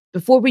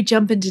Before we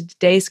jump into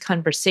today's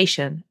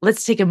conversation,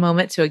 let's take a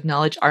moment to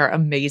acknowledge our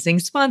amazing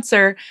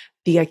sponsor,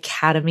 the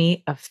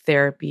Academy of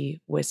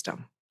Therapy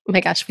Wisdom. Oh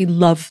my gosh, we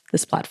love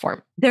this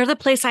platform. They're the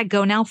place I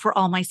go now for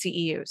all my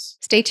CEUs.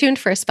 Stay tuned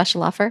for a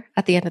special offer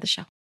at the end of the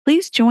show.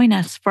 Please join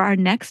us for our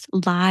next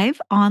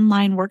live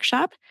online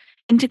workshop,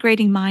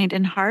 Integrating Mind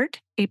and Heart,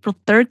 April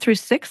 3rd through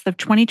 6th of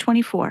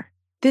 2024.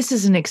 This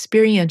is an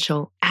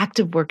experiential,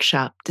 active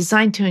workshop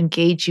designed to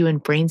engage you in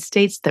brain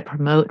states that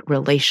promote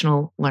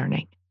relational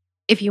learning.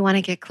 If you want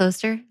to get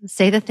closer,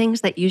 say the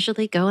things that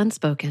usually go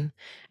unspoken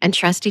and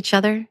trust each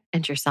other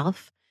and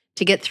yourself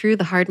to get through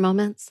the hard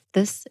moments.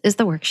 This is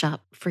the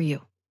workshop for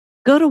you.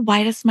 Go to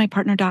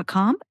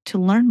whydoesmypartner.com to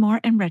learn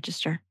more and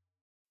register.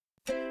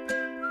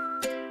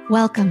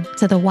 Welcome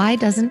to the Why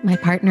Doesn't My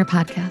Partner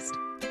podcast.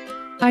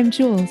 I'm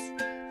Jules.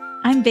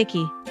 I'm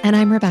Vicky. And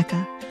I'm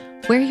Rebecca.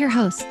 We're your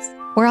hosts.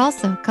 We're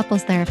also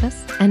couples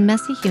therapists and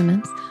messy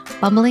humans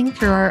bumbling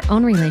through our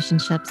own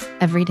relationships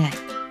every day.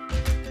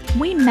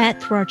 We met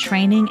through our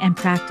training and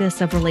practice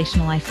of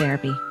relational life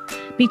therapy.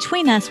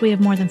 Between us, we have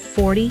more than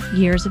 40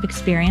 years of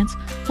experience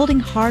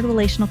holding hard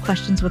relational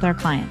questions with our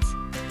clients.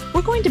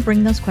 We're going to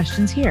bring those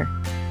questions here.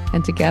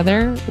 And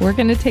together, we're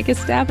going to take a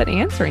stab at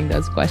answering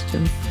those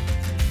questions.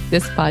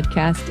 This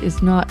podcast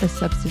is not a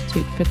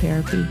substitute for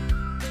therapy.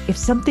 If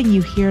something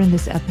you hear in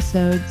this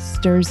episode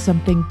stirs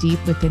something deep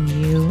within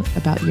you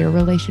about your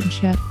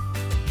relationship,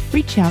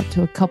 reach out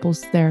to a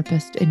couples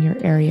therapist in your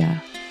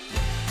area.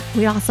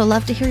 We also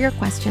love to hear your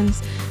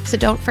questions, so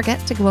don't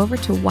forget to go over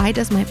to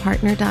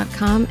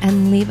whydoesmypartner.com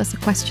and leave us a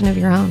question of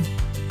your own.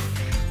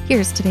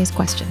 Here's today's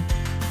question.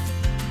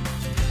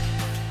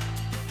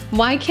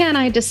 Why can't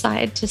I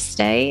decide to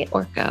stay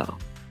or go?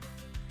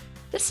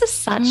 This is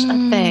such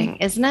a thing,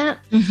 isn't it?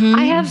 Mm-hmm.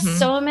 I have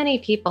so many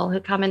people who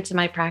come into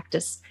my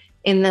practice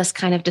in this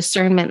kind of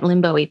discernment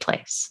limbo-y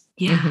place.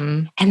 Yeah.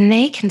 Mm-hmm. And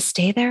they can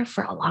stay there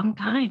for a long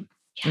time.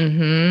 Yeah.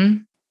 Mm-hmm.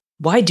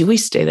 Why do we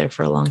stay there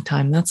for a long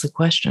time? That's the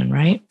question,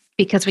 right?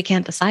 Because we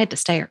can't decide to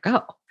stay or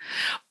go.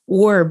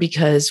 Or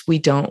because we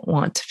don't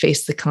want to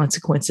face the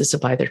consequences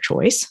of either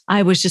choice.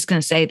 I was just going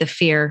to say the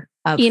fear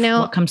of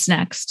what comes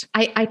next.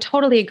 I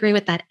totally agree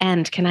with that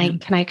end. Can I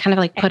kind of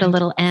like put a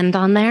little end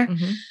on there?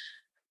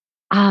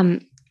 Mm-hmm.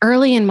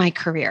 Early in my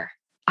career,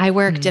 I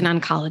worked in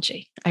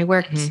oncology. I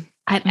worked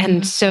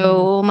and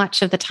so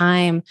much of the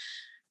time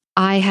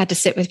I had to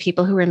sit with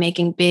people who were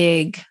making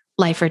big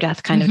life or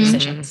death kind of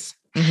decisions.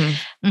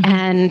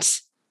 And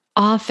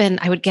often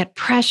I would get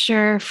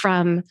pressure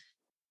from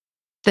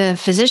the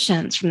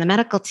physicians, from the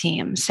medical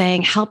team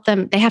saying, help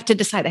them. They have to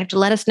decide. They have to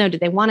let us know, do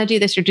they want to do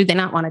this or do they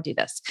not want to do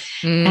this?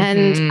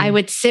 And I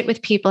would sit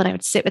with people and I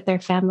would sit with their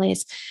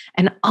families.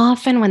 And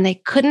often when they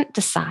couldn't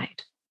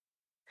decide,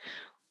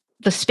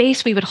 the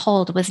space we would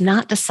hold was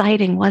not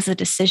deciding was a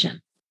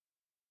decision.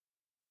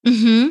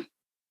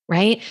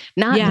 Right?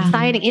 Not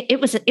deciding.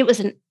 It was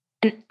an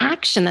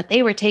action that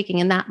they were taking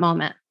in that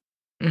moment.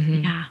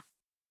 Yeah.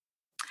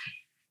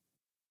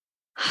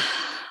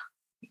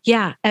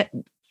 Yeah.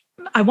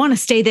 I want to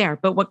stay there,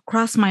 but what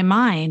crossed my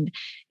mind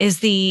is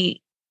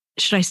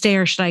should I stay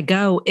or should I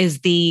go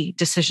is the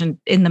decision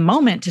in the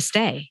moment to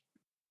stay.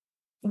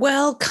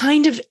 Well,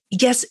 kind of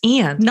yes,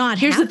 and not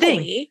here's happily.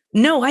 the thing.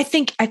 No, I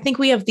think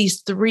we have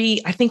these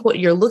three. I think what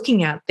you're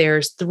looking at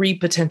there's three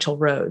potential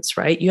roads,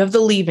 right? You have the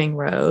leaving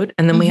road,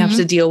 and then we have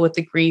to deal with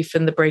the grief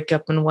and the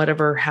breakup and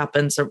whatever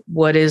happens, or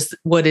what is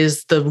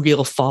the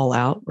real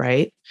fallout,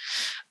 right?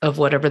 Of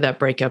whatever that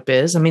breakup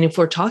is. I mean, if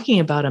we're talking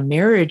about a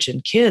marriage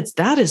and kids,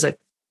 that is a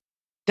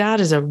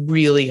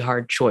really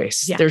hard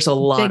choice. Yeah. There's a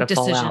lot Big of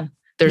fallout. decision.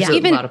 There's a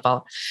lot of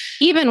fallout.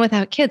 Even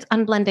without kids,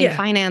 unblending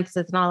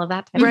finances and all of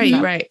that type of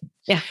stuff. Right.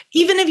 Yeah.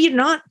 Even if you're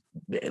not,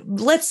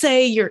 let's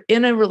say you're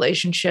in a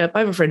relationship. I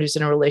have a friend who's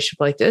in a relationship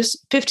like this,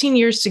 15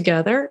 years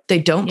together. They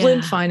don't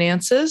blend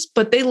finances,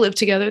 but they live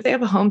together. They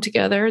have a home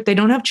together. They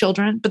don't have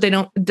children, but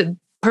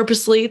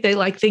purposely, they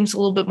like things a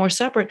little bit more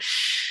separate.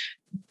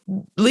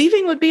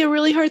 Leaving would be a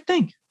really hard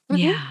thing.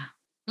 Yeah.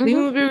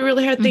 Leaving would be a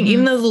really hard thing,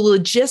 even though the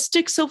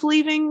logistics of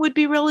leaving would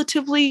be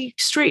relatively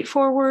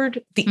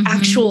straightforward. The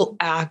actual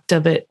act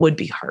of it would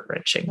be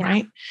heart-wrenching,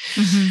 right?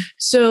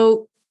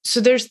 So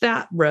there's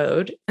that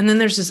road. And then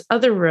there's this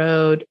other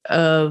road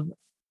of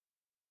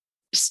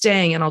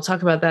staying, and I'll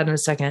talk about that in a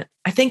second.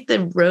 I think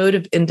the road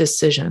of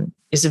indecision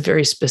is a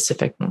very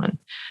specific one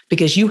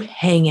because you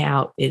hang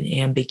out in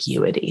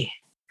ambiguity.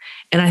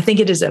 And I think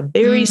it is a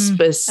very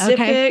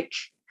specific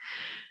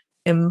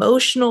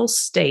emotional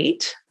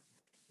state.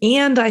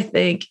 And I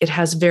think it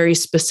has very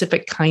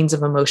specific kinds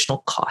of emotional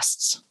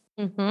costs,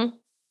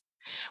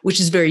 which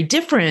is very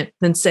different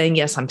than saying,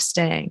 yes, I'm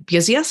staying.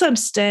 Because yes, I'm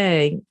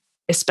staying,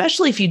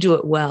 especially if you do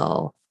it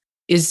well,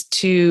 is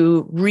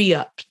to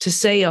re-up, to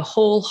say a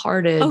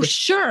wholehearted, oh,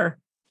 sure.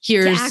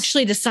 Here's to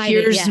actually decide.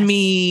 Here's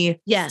me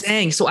Yes.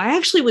 staying. So I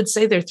actually would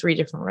say there are three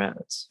different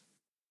roads.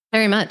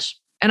 Very much.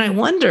 And I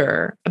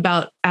wonder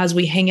about, as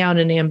we hang out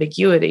in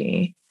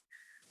ambiguity,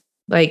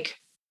 like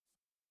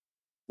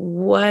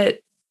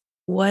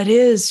what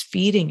is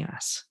feeding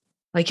us?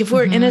 Like if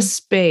we're in a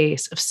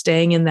space of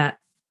staying in that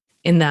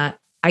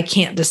I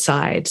can't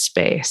decide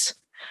space.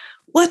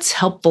 What's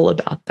helpful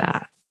about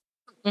that?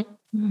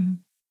 Mm-hmm.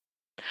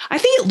 I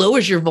think it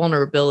lowers your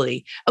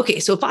vulnerability. Okay,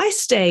 so if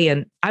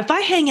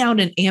I hang out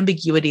in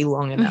ambiguity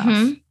long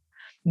enough,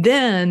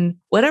 then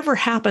whatever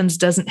happens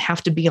doesn't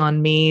have to be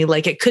on me.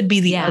 Like it could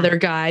be the other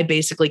guy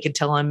basically could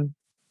tell I'm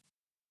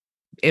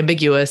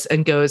ambiguous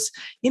and goes,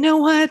 you know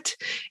what?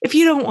 If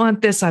you don't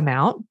want this, I'm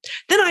out.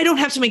 Then I don't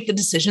have to make the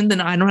decision. Then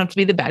I don't have to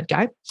be the bad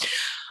guy.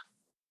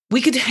 We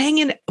could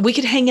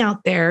hang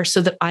out there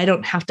so that I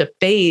don't have to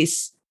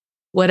face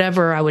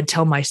whatever I would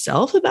tell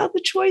myself about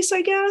the choice,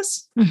 I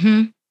guess.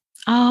 Mm-hmm.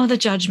 Oh, the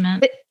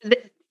judgment.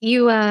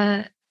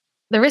 The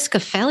risk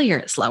of failure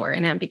is lower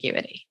in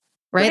ambiguity,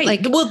 right?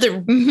 Like, well,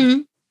 there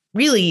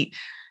really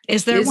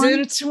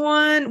isn't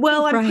one.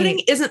 Well, I'm putting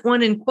isn't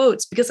one in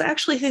quotes because I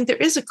actually think there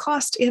is a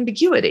cost to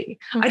ambiguity.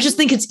 I just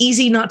think it's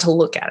easy not to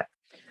look at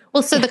it.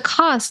 Well, so the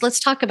cost, let's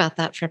talk about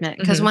that for a minute.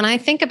 Because when I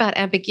think about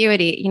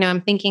ambiguity,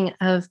 I'm thinking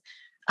of,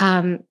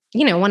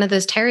 one of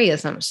those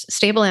Terryisms,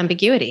 stable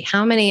ambiguity.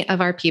 How many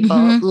of our people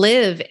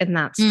live in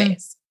that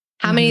space?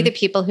 How many of the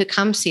people who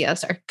come see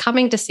us are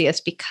coming to see us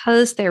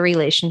because their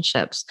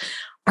relationships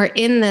are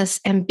in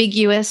this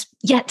ambiguous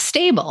yet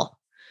stable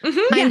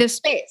kind of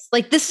space?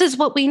 Like, this is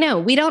what we know.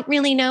 We don't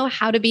really know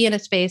how to be in a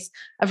space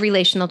of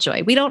relational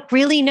joy. We don't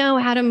really know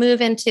how to move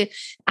into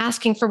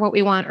asking for what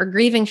we want or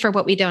grieving for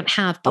what we don't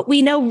have, but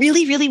we know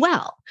really, really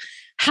well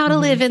how to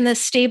live in this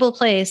stable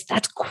place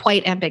that's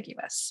quite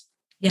ambiguous.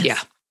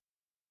 Yes.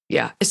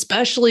 Yeah.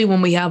 Especially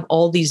when we have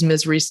all these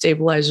misery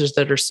stabilizers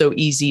that are so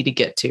easy to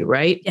get to,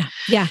 right?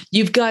 Yeah.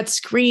 You've got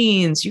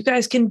screens. You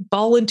guys can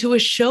fall into a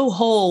show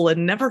hole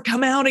and never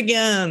come out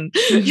again.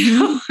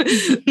 You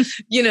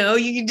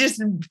can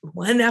just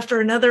one after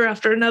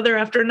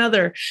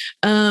another.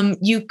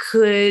 You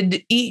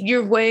could eat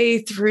your way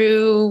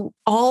through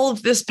all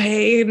of this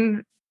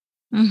pain.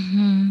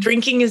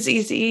 Drinking is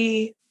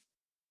easy.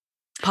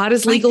 Pot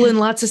is legal in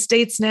lots of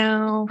states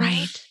now.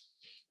 Right.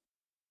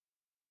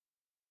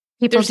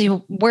 People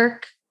do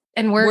work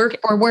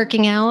or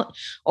working out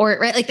or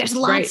like there's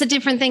lots of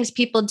different things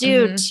people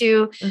do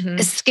to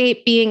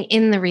escape being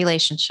in the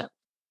relationship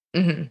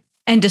and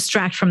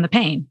distract from the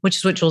pain, which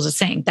is what Jules is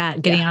saying,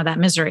 that getting out of that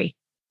misery.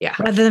 Yeah.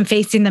 Rather than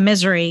facing the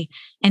misery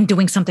and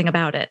doing something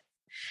about it.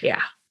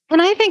 Yeah.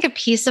 And I think a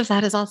piece of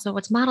that is also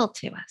what's modeled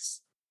to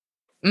us.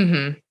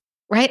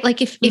 Right?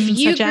 Like if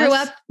you grew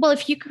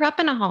up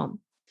in a home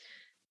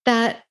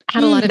that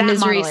had a lot of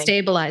misery modeling.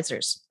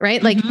 Stabilizers,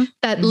 right? Like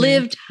that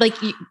lived, like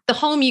the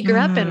home you grew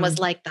up in was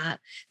like that.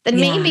 Then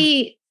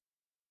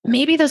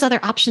maybe those other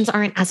options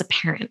aren't as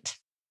apparent.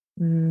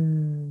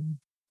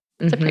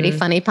 It's a pretty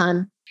funny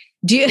pun.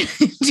 Do you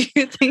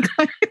think?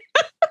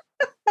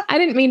 I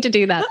didn't mean to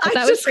do that. But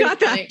that was got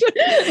funny.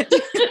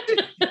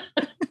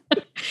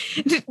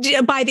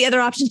 That. By the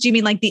other options, do you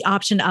mean like the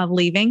option of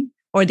leaving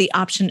or the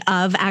option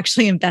of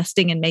actually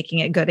investing and making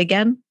it good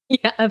again?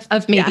 Yeah,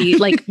 of maybe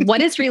like,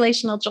 what is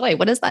relational joy?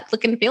 What does that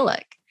look and feel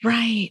like?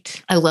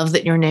 Right. I love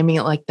that you're naming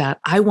it like that.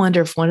 I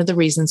wonder if one of the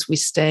reasons we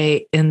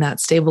stay in that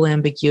stable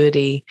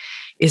ambiguity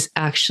is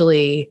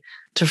actually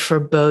to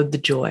forebode the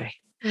joy.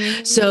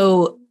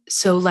 So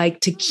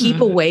like to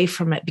keep away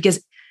from it,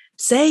 because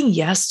saying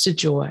yes to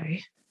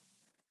joy,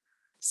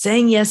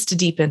 saying yes to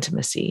deep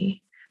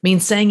intimacy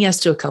means saying yes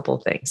to a couple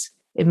of things.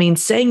 It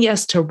means saying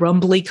yes to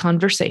rumbly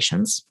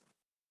conversations.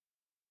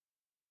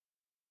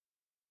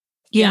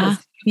 Yeah.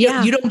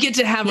 Yeah. You don't get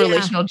to have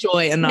relational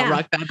joy and not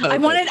rock that boat. I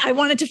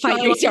wanted to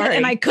fight you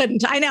and I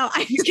couldn't. I know.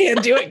 You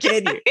can't do it,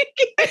 can you?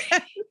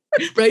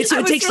 Right. So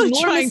it takes really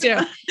more trying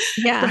to.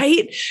 Yeah.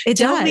 Right. It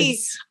Tell does. me.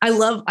 I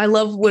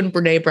love when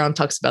Brene Brown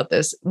talks about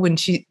this. When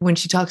she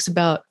talks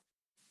about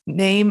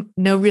can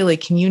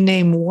you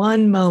name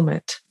one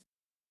moment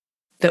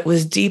that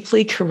was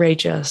deeply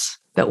courageous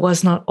that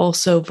was not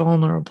also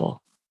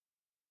vulnerable?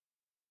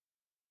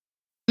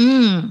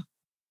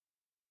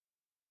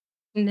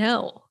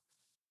 No.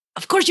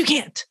 Of course you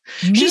can't.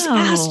 She's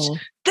asked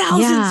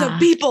thousands of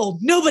people.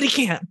 Nobody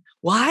can.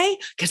 Why?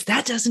 Because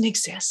that doesn't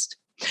exist.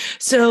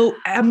 So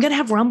I'm going to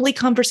have rumbly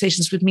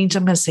conversations, which means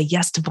I'm going to say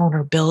yes to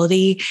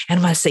vulnerability, and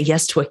I'm going to say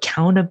yes to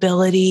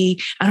accountability,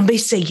 and I'm going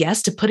to say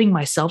yes to putting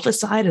myself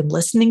aside and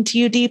listening to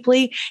you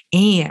deeply,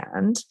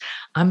 and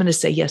I'm going to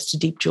say yes to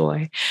deep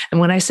joy. And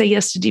when I say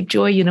yes to deep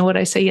joy, you know what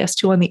I say yes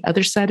to on the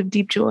other side of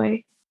deep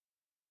joy?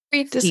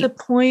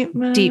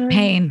 Disappointment. Deep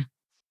pain.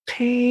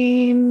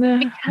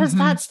 Because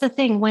that's the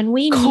thing. When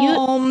we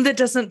calm that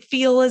doesn't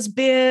feel as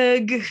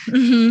big.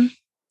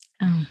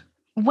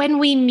 When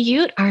we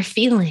mute our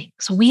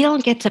feelings, we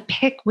don't get to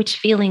pick which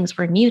feelings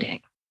we're muting.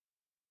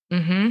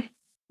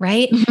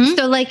 Right?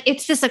 So like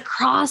it's this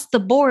across the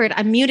board,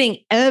 I'm muting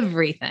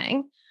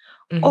everything,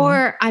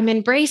 or I'm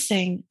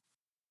embracing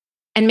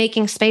and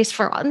making space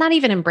for, not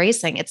even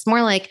embracing. It's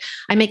more like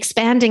I'm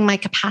expanding my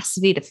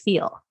capacity to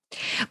feel.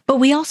 But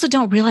we also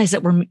don't realize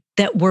that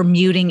we're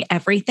muting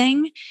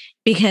everything,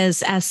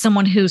 because as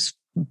someone whose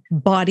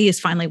body is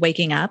finally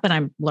waking up and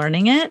I'm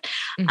learning it,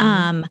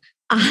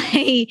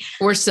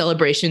 We're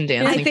celebration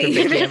dancing for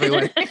Vicki,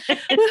 everyone.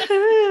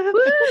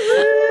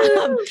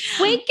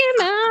 Wake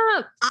him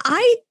up.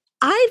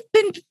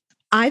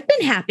 I've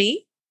been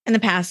happy in the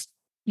past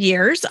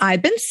years.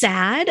 I've been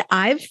sad.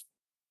 I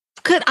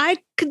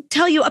could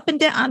tell you up and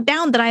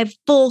down that I have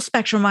full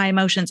spectrum of my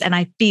emotions and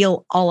I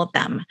feel all of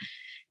them.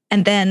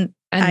 And then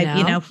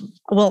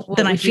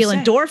then I feel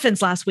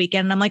endorphins last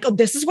weekend and I'm like, oh,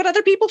 this is what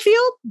other people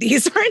feel.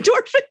 These are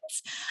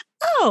endorphins.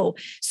 Oh,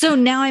 so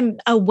now I'm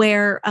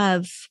aware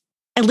of,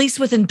 at least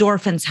with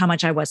endorphins, how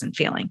much I wasn't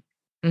feeling.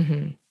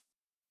 Mm-hmm.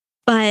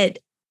 But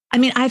I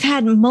mean, I've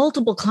had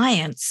multiple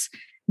clients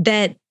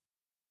that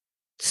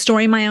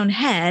story in my own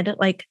head,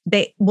 like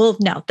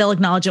they'll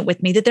acknowledge it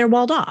with me that they're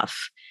walled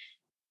off,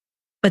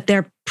 but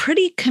they're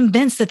pretty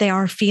convinced that they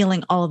are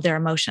feeling all of their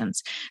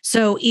emotions.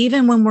 So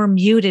even when we're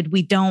muted,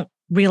 we don't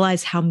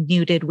realize how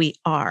muted we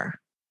are.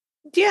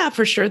 Yeah,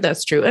 for sure.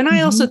 That's true. And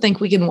I also think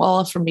we can wall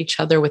off from each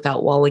other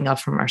without walling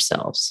off from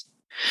ourselves.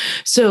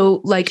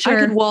 So like I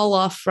could wall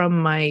off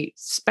from my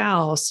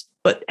spouse,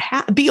 but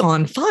be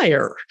on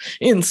fire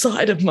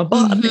inside of my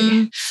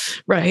body.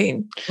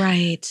 Right.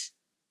 Right.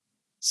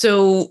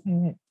 So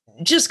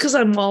just because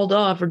I'm walled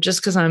off or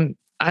just because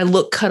I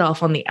look cut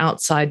off on the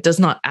outside does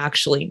not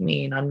actually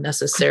mean I'm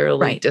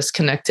necessarily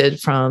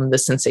disconnected from the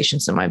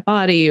sensations in my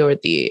body or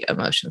the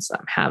emotions that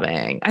I'm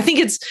having. I think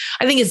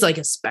it's like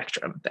a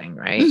spectrum thing,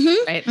 right?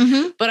 Mm-hmm. Right.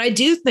 Mm-hmm. But I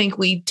do think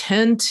we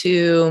tend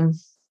to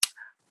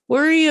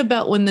worry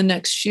about when the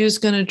next shoe is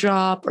going to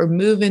drop or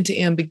move into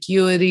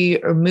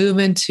ambiguity or move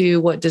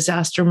into what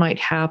disaster might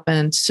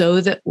happen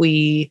so that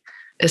we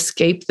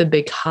escape the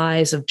big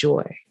highs of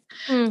joy.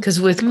 Because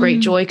with great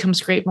joy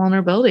comes great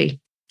vulnerability.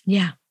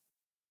 Yeah.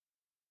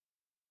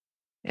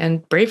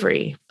 And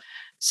bravery.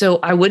 So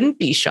I wouldn't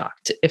be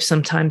shocked if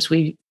sometimes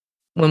when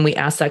we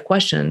ask that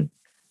question,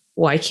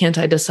 why can't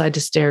I decide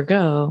to stay or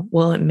go?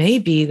 Well, it may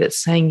be that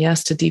saying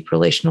yes to deep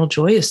relational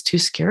joy is too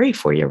scary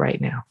for you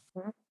right now.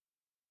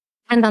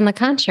 And on the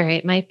contrary,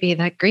 it might be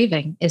that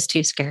grieving is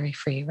too scary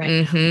for you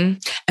right now.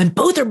 And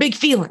both are big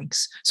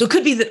feelings. So it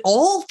could be that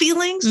all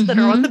feelings that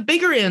are on the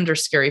bigger end are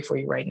scary for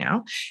you right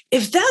now.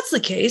 If that's the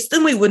case,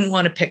 then we wouldn't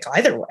want to pick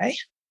either way.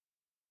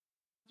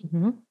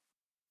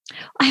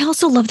 I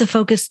also love the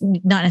focus,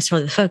 not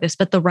necessarily the focus,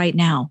 but the right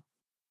now.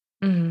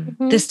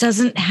 This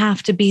doesn't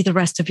have to be the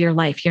rest of your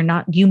life.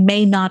 You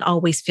may not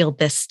always feel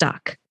this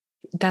stuck.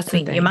 That's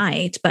the thing. You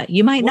might, but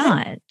you might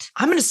not.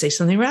 I'm going to say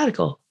something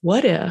radical.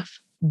 What if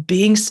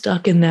being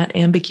stuck in that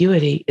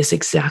ambiguity is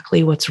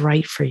exactly what's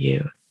right for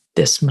you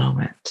this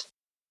moment?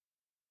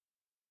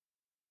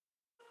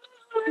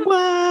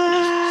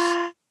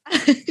 What?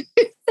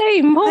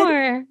 Say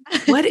more.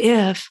 What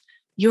if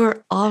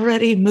you're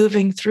already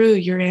moving through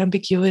your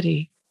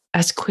ambiguity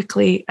as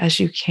quickly as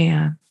you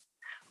can?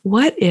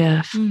 What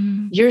if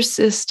your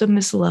system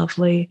is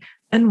lovely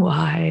and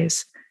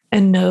wise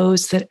and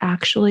knows that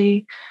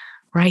actually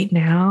right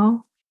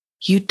now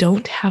you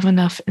don't have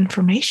enough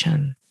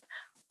information?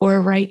 Or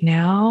right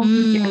now,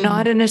 you're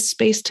not in a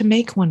space to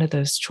make one of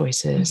those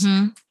choices.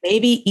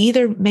 Maybe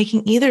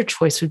making either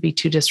choice would be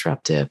too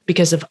disruptive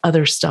because of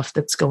other stuff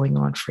that's going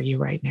on for you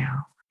right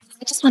now.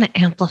 I just want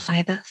to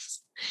amplify this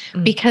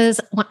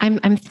because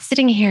I'm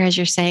sitting here as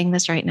you're saying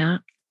this right now.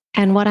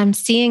 And what I'm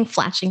seeing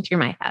flashing through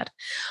my head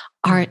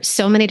are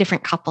so many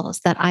different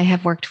couples that I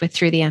have worked with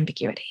through the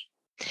ambiguity.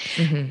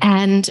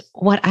 And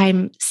what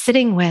I'm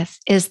sitting with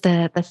is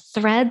the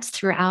threads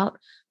throughout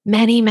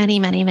many, many,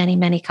 many, many,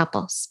 many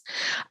couples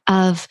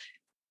of,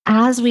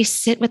 as we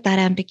sit with that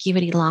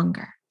ambiguity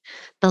longer,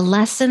 the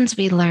lessons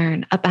we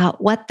learn about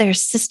what their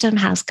system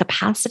has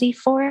capacity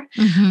for,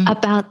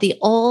 about the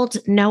old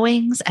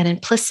knowings and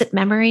implicit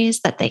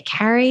memories that they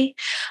carry,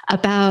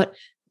 about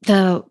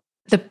the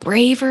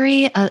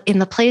bravery in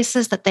the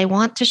places that they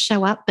want to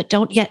show up, but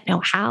don't yet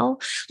know how.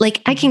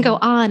 Like I can go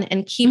on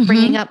and keep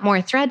bringing up more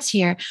threads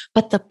here,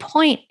 but the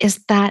point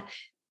is that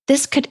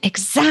this could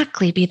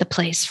exactly be the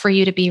place for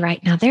you to be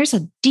right now. There's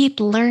a deep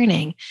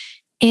learning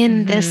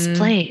in this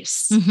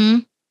place.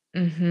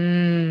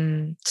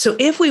 So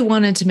if we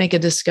wanted to make a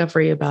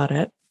discovery about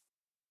it,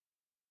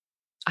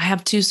 I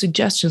have 2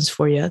 suggestions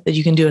for you that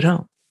you can do at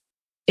home.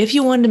 If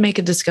you wanted to make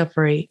a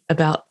discovery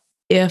about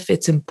if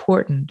it's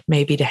important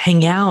maybe to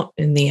hang out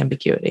in the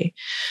ambiguity,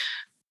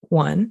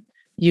 one,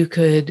 you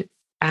could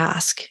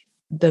ask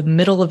the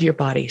middle of your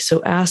body.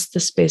 So ask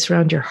the space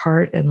around your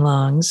heart and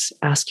lungs,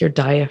 ask your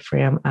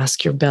diaphragm,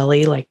 ask your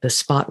belly, like the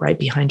spot right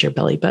behind your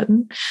belly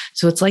button.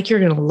 So it's like you're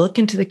going to look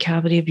into the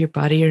cavity of your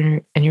body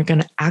and you're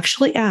going to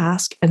actually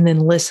ask and then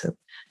listen.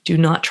 Do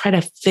not try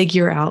to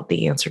figure out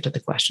the answer to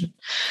the question.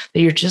 That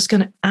you're just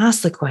going to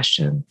ask the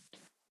question,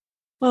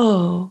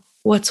 oh,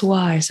 what's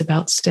wise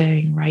about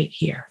staying right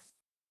here?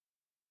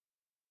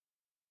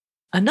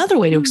 Another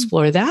way to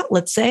explore that,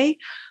 let's say,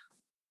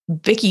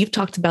 Vicki, you've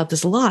talked about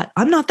this a lot.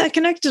 I'm not that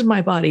connected to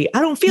my body.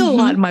 I don't feel a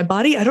lot in my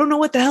body. I don't know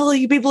what the hell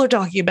you people are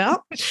talking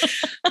about.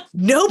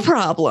 No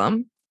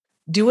problem.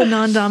 Do a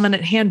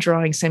non-dominant hand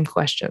drawing, same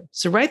question.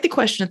 So write the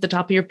question at the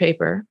top of your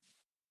paper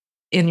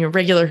in your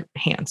regular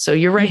hand. So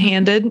you're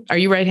right-handed. Are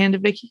you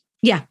right-handed, Vicki?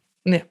 Yeah.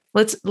 Yeah.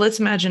 Let's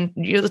imagine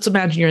you're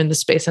in the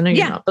space. I know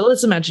you're not, but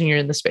let's imagine you're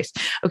in the space.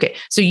 Okay.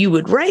 So you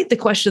would write the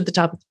question at the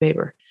top of the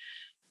paper.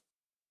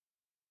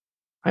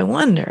 I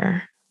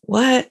wonder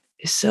what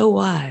is so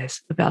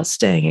wise about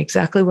staying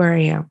exactly where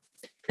I am.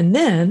 And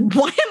then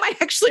why am I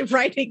actually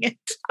writing it?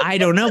 I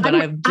don't know, but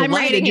I'm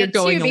delighted you're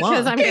going along.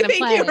 Because I'm going to play.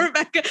 Thank you,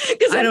 Rebecca.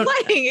 Because I'm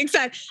playing.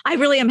 Exactly. I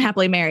really am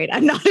happily married.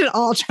 I'm not at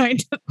all trying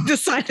to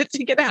decide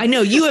to get out. I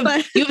know you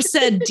have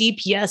said deep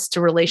yes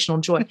to relational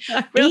joy.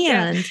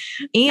 And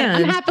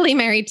I'm happily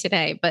married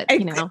today, but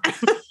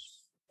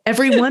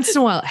every once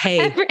in a while,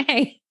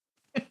 hey,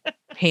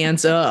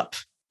 hands up.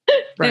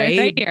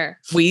 Right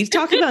here. We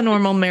talk about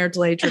normal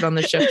marital hatred on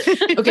the show.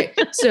 Okay.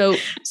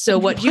 So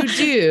what you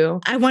do.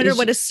 I wonder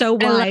what is so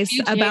wise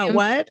about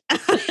what?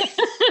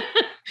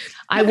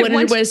 I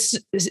wonder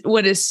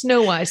what is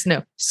Snow Wise.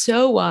 No,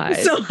 so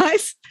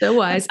wise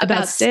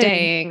about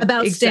staying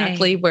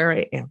exactly where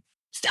I am.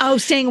 Oh,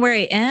 staying where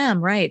I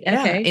am. Right.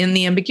 Okay. In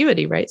the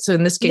ambiguity, right? So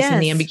in this case, in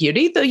the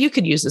ambiguity, though you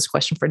could use this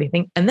question for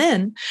anything. And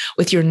then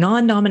with your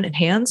non-dominant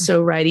hand,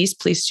 so righties,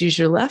 please choose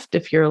your left.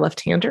 If you're a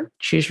left-hander,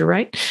 choose your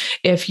right.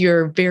 If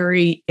you're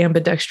very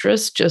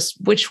ambidextrous, just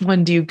which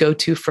one do you go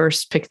to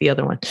first? Pick the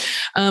other one.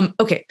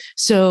 Okay.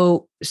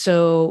 So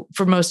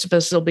for most of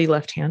us, it'll be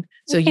left hand.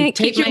 So you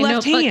take your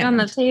left hand on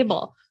the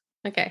table.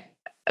 Okay.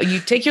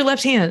 You take your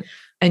left hand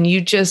and you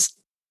just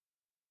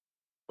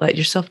let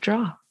yourself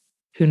draw.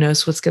 Who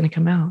knows what's going to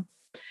come out?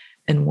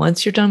 And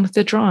once you're done with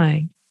the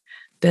drawing,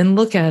 then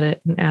look at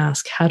it and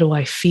ask, how do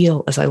I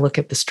feel as I look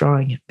at this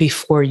drawing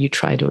before you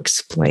try to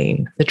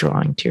explain the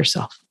drawing to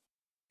yourself?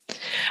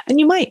 And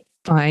you might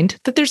find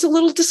that there's a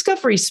little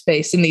discovery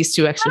space in these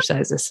two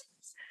exercises,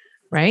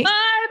 right?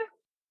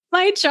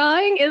 My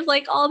drawing is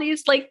like all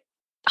these like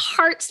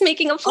hearts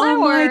making a flower. Oh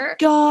my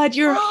God,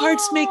 your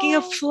heart's making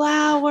a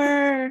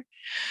flower.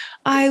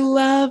 I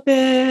love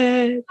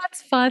it.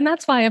 That's fun.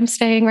 That's why I'm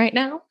staying right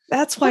now.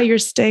 That's why you're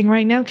staying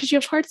right now, because you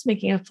have hearts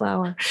making a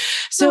flower.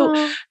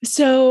 So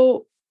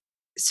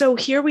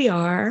here we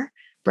are,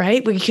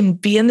 right? We can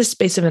be in the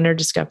space of inner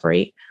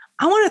discovery.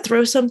 I want to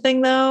throw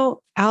something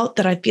though out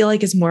that I feel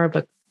like is more of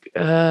a,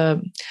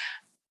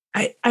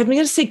 I'm going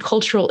to say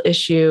cultural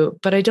issue,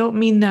 but I don't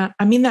mean that.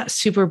 I mean that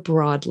super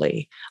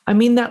broadly. I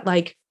mean that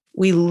like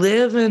we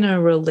live in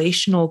a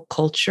relational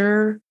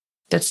culture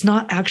that's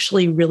not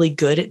actually really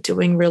good at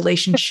doing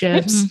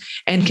relationships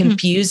and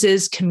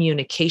confuses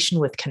communication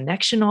with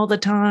connection all the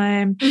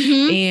time.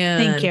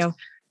 And thank you.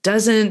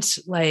 Doesn't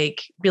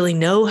like really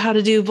know how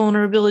to do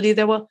vulnerability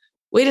that well.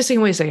 Wait a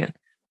second.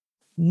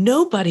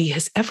 Nobody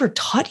has ever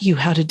taught you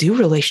how to do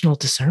relational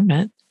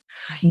discernment.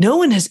 Right. No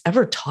one has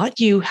ever taught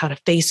you how to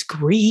face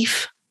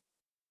grief.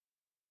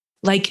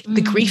 Like the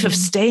grief of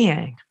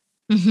staying.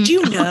 Do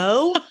you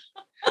know?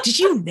 Did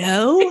you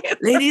know,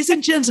 ladies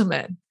and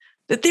gentlemen,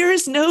 that there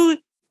is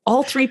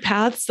all three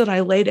paths that I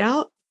laid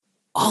out,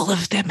 all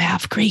of them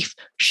have grief.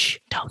 Shh,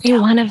 don't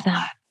tell one of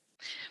them.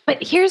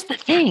 But here's the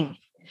thing,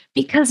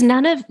 because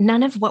none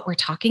of what we're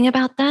talking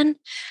about then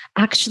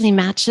actually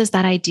matches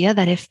that idea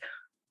that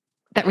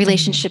that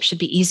relationships should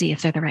be easy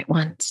if they're the right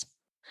ones.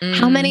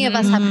 How many of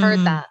us have heard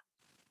that?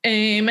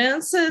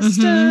 Amen,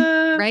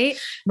 sister. Right.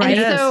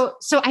 And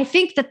so I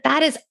think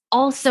that is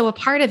also a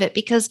part of it,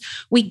 because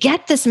we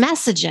get this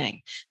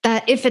messaging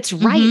that if it's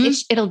right,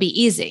 it'll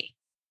be easy.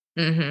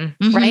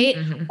 Right.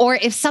 Or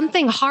if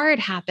something hard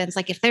happens,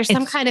 like if there's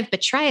some kind of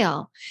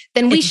betrayal,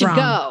 then we should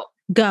go.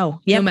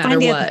 Yeah. No matter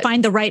what.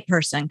 Find the right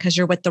person because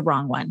you're with the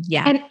wrong one.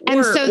 Yeah.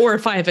 Or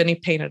if I have any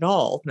pain at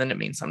all, then it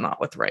means I'm not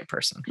with the right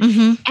person.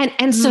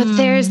 And so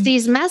there's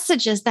these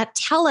messages that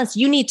tell us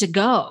you need to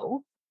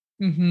go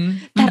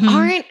that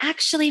aren't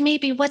actually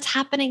maybe what's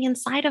happening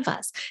inside of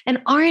us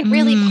and aren't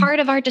really part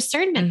of our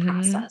discernment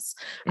process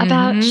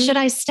about should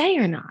I stay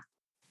or not?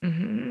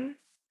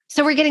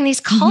 So we're getting these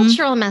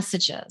cultural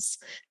messages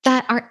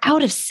that are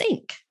out of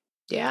sync.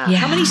 Yeah.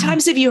 How many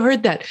times have you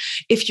heard that?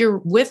 If you're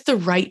with the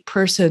right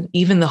person,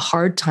 even the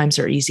hard times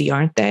are easy,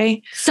 aren't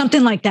they?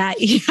 Something like that.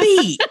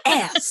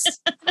 BS.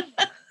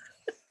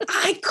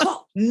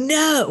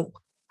 No.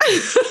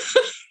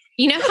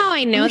 You know how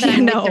I know that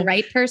I'm with the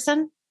right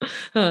person?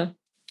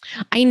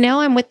 I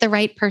know I'm with the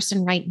right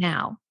person right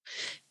now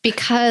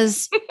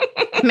because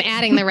I'm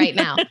adding the right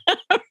now.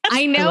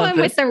 I know I'm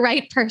with the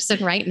right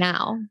person right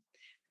now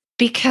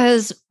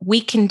because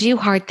we can do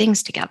hard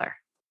things together.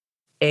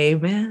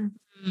 Amen.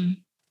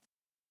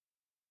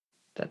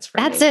 That's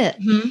right. That's it.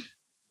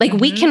 Like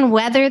we can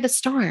weather the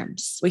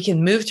storms. We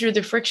can move through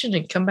the friction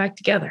and come back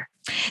together.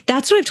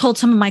 That's what I've told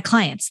some of my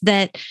clients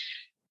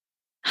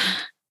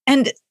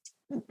and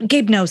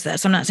Gabe knows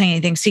this. I'm not saying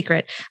anything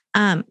secret.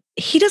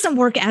 He doesn't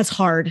work as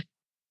hard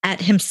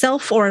at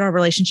himself or at our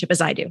relationship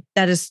as I do.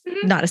 That is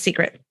not a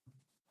secret.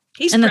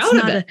 He's proud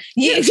of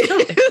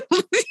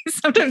it.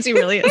 Sometimes he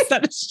really is.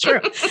 That is true.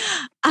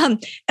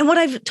 And what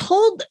I've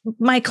told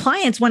my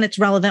clients when it's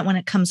relevant, when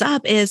it comes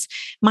up, is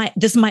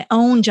this is my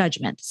own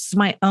judgment. This is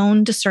my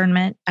own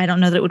discernment. I don't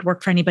know that it would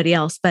work for anybody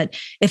else, but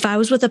if I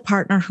was with a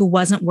partner who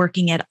wasn't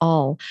working at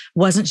all,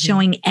 wasn't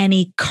showing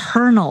any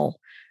kernel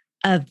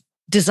of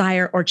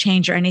desire or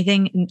change or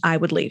anything, I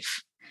would leave.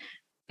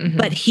 Mhm.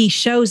 But he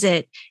shows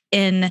it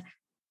in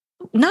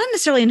not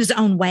necessarily in his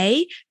own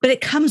way, but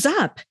it comes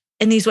up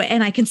in these ways.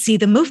 And I can see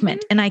the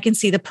movement and I can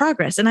see the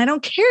progress. And I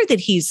don't care that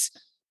he's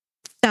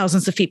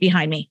thousands of feet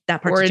behind me.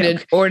 That part's a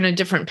joke. Or in a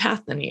different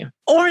path than you.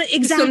 Or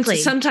exactly.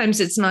 Sometimes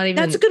it's not even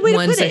That's a good way to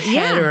one's put it.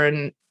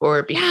 ahead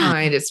or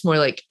behind. It's more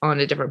like on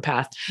a different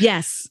path.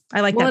 Yes.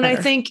 I like that And better.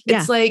 I think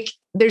it's like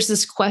there's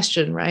this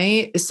question,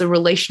 right? It's the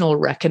relational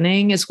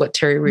reckoning is what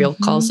Terry Real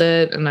calls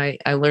it. And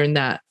I learned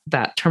that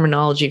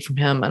terminology from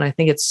him. And I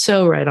think it's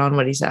so right on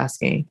what he's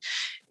asking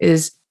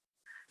is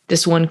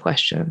this one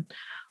question.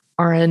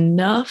 Are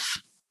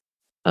enough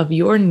of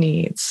your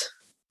needs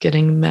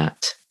getting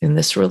met in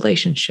this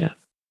relationship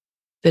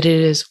that it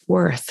is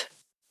worth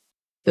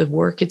the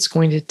work it's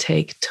going to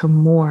take to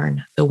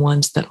mourn the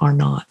ones that are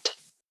not?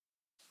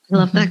 I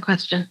love that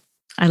question.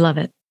 I love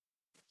it.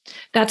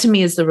 That to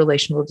me is the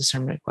relational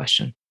discernment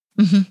question.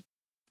 Mm-hmm.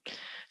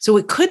 So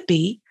it could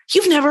be,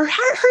 you've never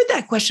heard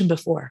that question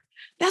before.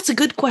 That's a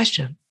good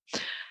question.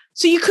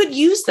 So you could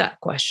use that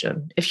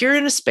question. If you're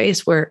in a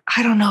space where,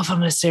 I don't know if I'm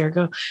going to say or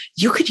go,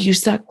 you could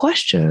use that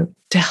question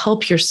to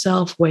help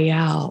yourself weigh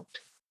out,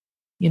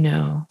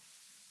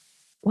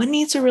 what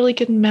needs are really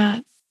getting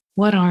met?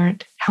 What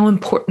aren't? How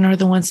important are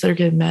the ones that are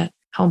getting met?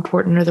 How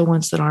important are the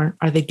ones that aren't?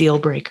 Are they deal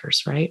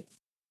breakers, right?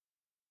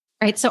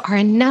 Right. So are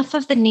enough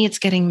of the needs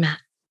getting met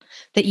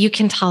that you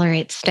can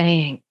tolerate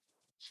staying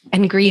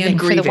and grieving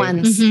for the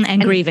ones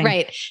and grieving.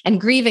 Right. And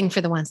grieving for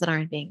the ones that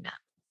aren't being met.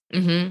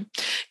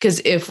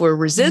 Because if we're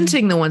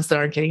resenting the ones that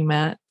aren't getting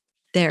met,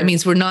 it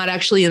means we're not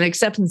actually in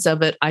acceptance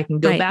of it. I can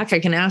go back. I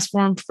can ask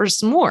for them for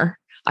some more.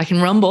 I can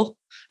rumble,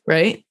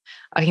 right?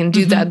 I can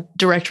do that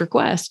direct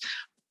request.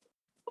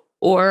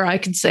 Or I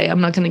could say, I'm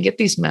not going to get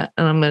these met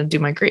and I'm going to do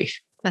my grief.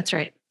 That's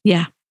right.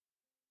 Yeah.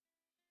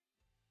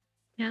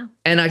 Yeah.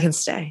 And I can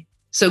stay.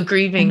 So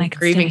grieving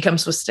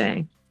comes with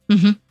staying.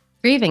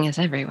 Grieving is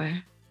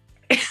everywhere.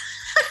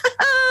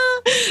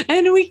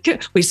 And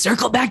we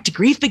circle back to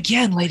grief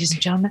again, ladies and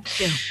gentlemen.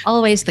 Yeah.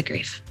 Always the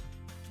grief.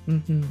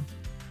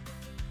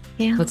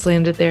 Yeah. Let's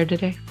land it there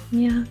today.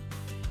 Yeah.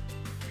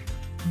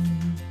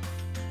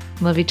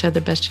 Love each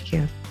other best you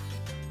can.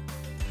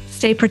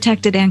 Stay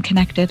protected and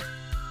connected.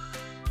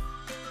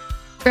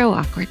 Grow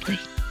awkwardly.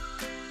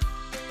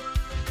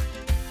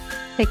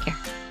 Take care.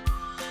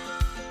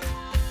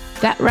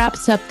 That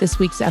wraps up this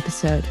week's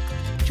episode.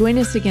 Join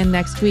us again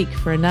next week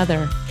for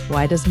another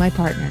Why Does My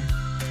Partner?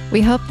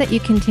 We hope that you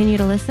continue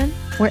to listen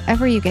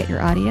wherever you get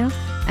your audio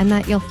and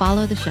that you'll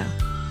follow the show.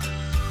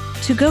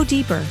 To go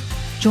deeper,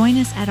 join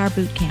us at our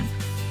boot camp.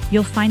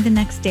 You'll find the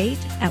next date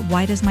at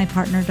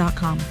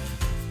whydoesmypartner.com.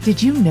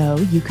 Did you know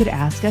you could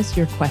ask us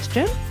your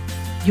question?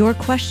 Your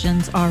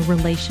questions are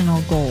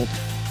relational gold.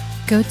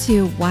 Go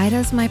to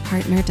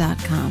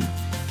whydoesmypartner.com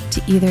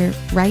to either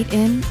write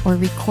in or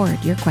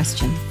record your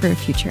question for a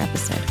future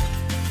episode.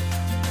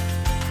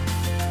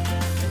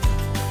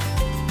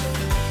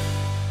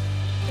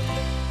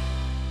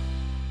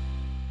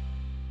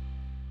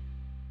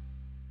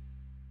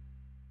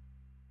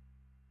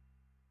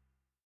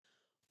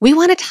 We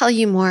want to tell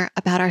you more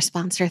about our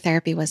sponsor,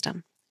 Therapy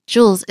Wisdom.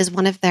 Jules is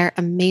one of their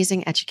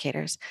amazing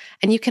educators,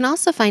 and you can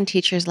also find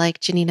teachers like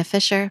Janina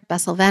Fisher,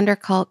 Bessel van der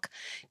Kolk,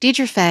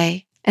 Deidre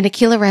Fay, and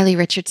Akila Riley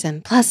Richardson,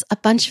 plus a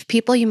bunch of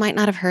people you might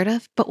not have heard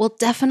of, but will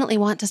definitely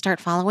want to start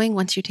following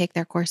once you take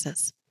their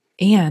courses.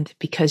 And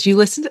because you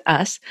listen to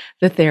us,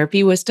 the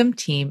Therapy Wisdom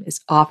team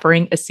is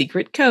offering a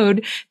secret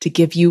code to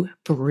give you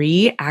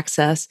free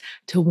access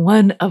to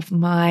one of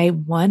my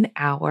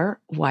 1-hour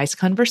Wise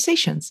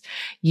Conversations.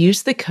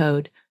 Use the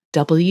code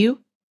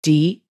WDMP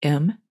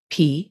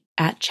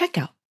at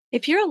checkout.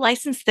 If you're a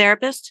licensed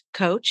therapist,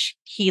 coach,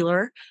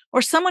 healer,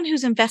 or someone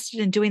who's invested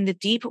in doing the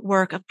deep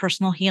work of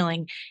personal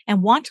healing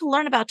and want to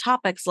learn about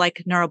topics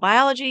like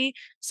neurobiology,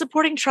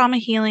 supporting trauma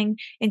healing,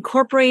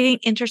 incorporating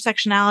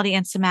intersectionality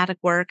and somatic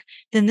work,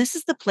 then this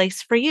is the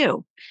place for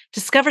you.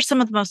 Discover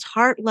some of the most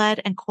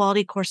heart-led and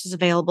quality courses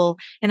available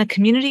in a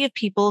community of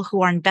people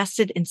who are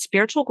invested in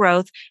spiritual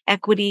growth,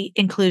 equity,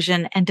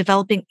 inclusion, and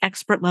developing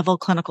expert-level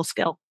clinical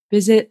skill.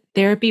 Visit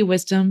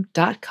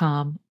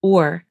therapywisdom.com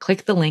or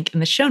click the link in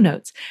the show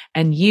notes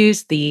and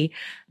use the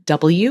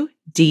WDMP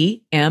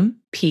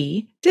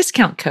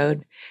discount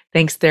code.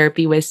 Thanks,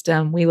 Therapy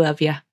Wisdom. We love you.